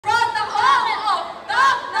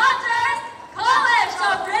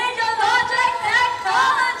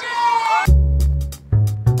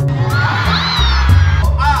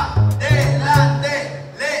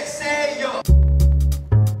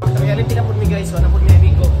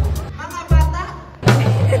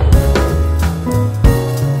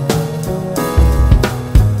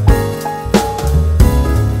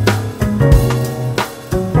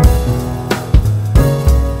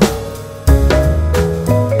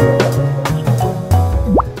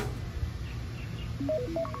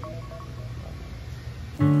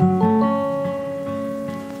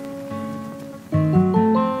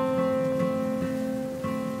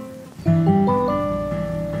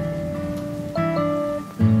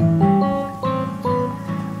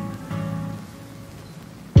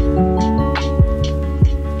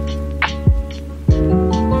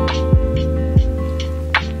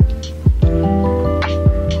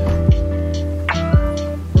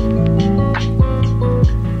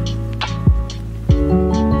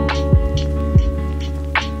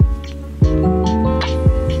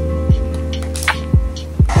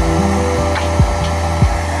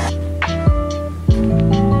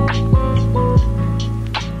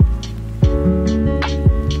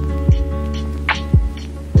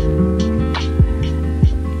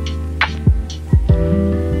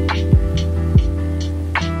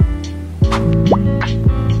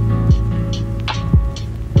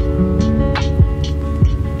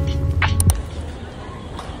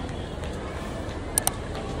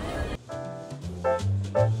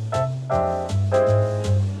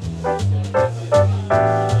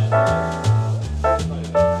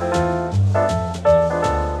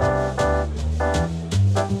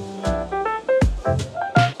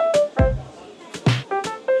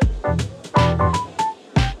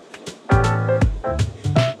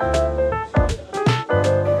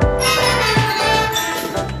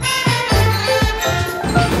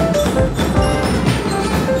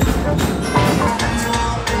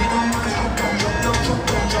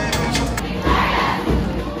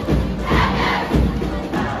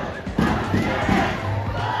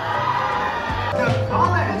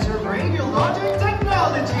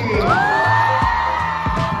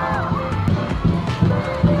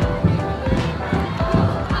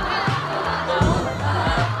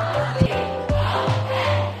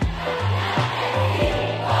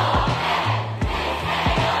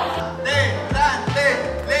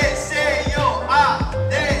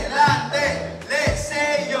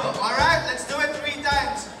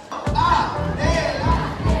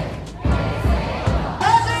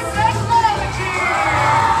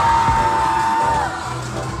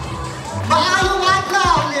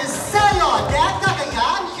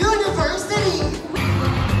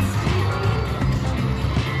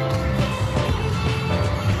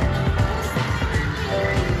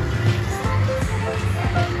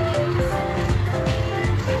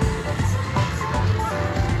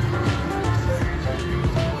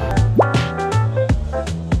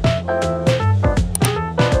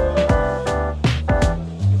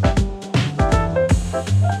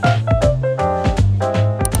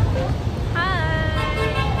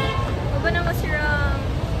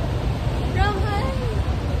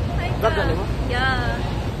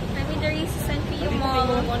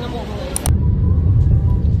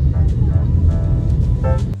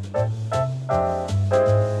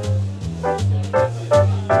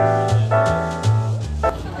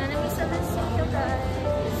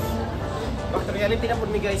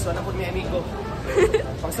guys, wala po may amigo.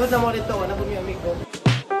 Pagsunod na mo dito, wala po may amigo.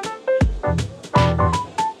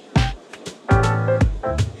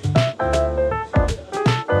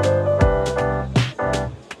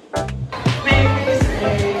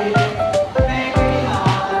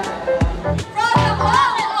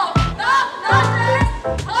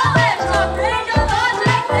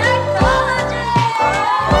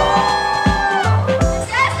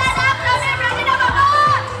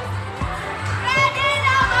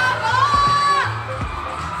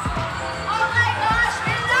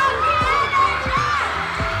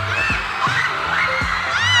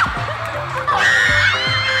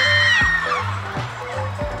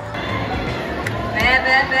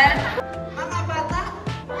 Mga bata,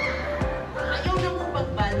 ayaw na mo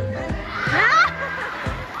pagbalugan.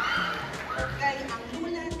 Kaya ang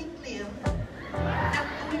lula ni Claire,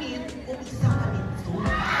 nagtunit o isa ka nito.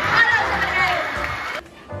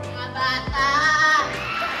 Mga bata,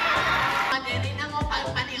 magaling na mo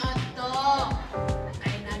pagpaniod to.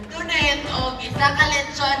 Ay nagtunit o isa ka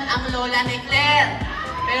lechon ang lola ni Claire.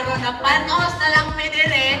 Pero napanos na lang may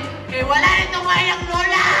dire, kaya wala itong mayang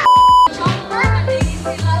lola!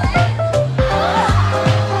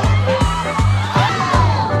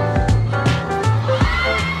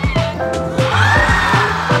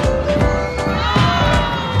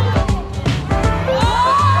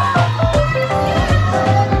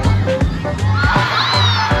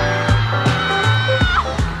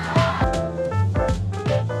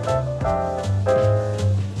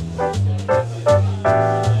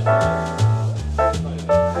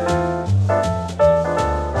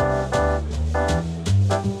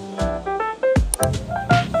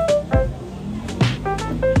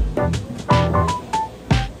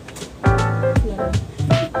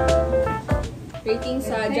 Rating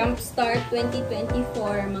sa Jumpstart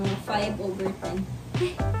 2024, mga 5/10.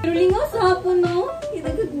 Pero lingaw sa hapon, no?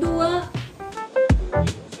 Itagagduwa.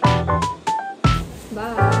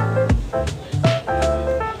 Bye!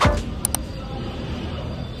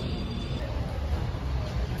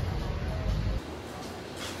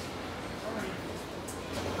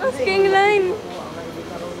 Asking line!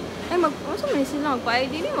 Ay, masa may sila?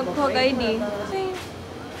 Magpa-ID ni? Magpag-ID. Ay,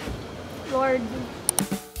 Lord.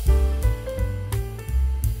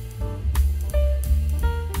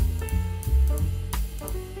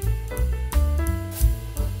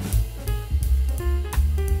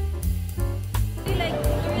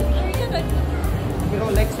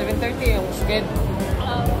 Like 7:30 yung sked.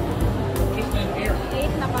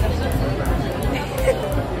 8 na kami.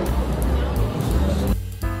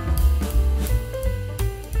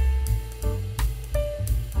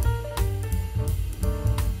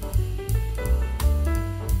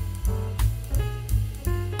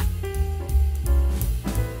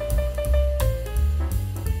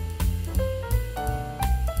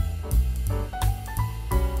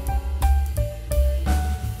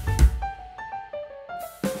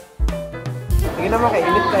 Sige naman,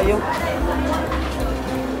 kainit kayo.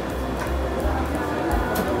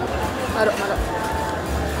 Maro.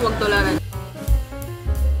 Huwag tularan.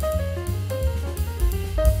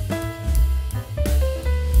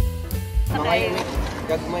 Mga init,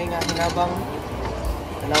 gagmay nga hinabang.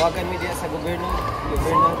 Tanawagan mo diya sa gobyerno.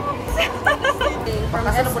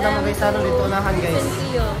 Pagkasano po naman guys, ano dito unahan guys.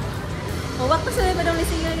 Huwag pa sila ba daw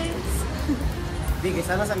lisiyo guys? Di guys,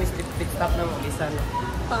 sana sa pit stop na mo, lisan.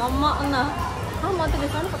 Tama na. Mo ito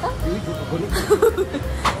guys, ano pa ta? Uy, dito gunit.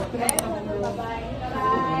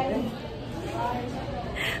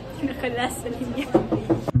 Nakalas sa linya.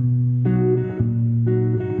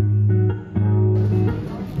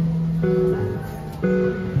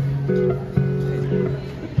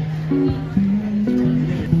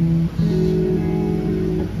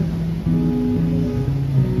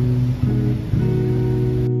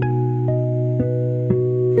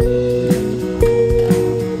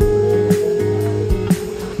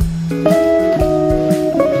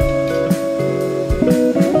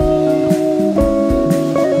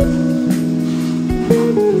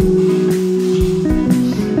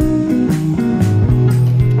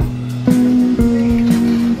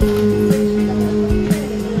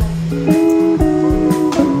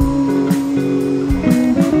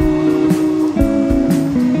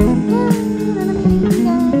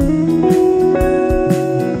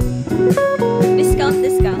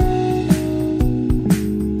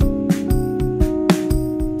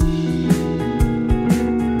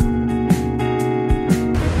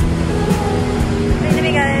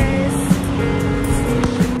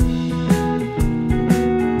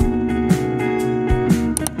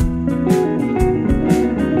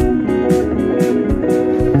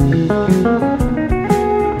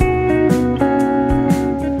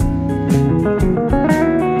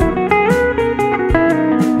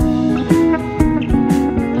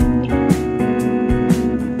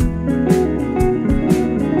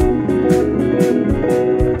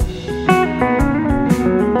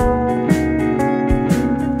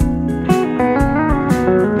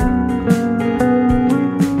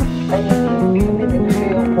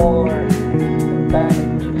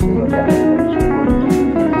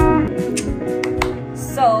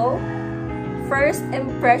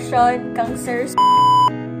 reaction kang Sir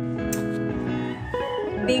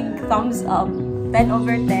big thumbs up.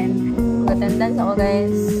 10/10. Attendance ako,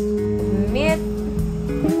 guys. Meet.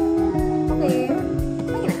 Okay.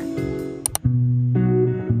 Okay na.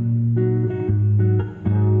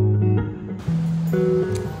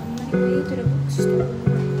 On my way to the bookstore.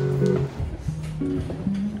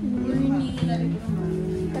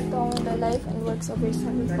 Itong the life and works of his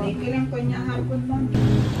son.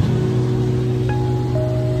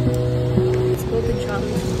 Let's go to jump.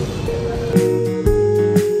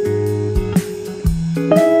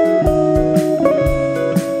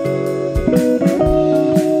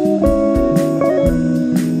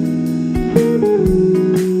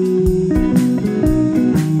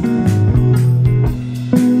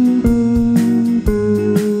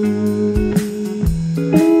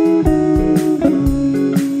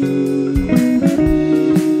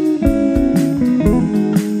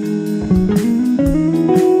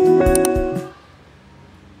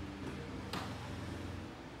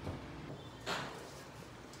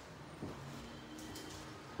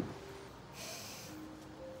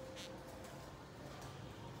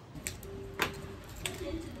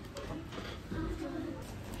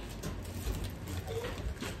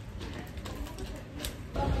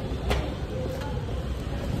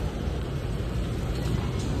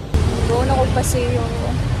 Doon ako pa yung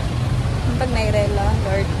pag nairela,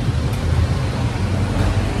 Lord.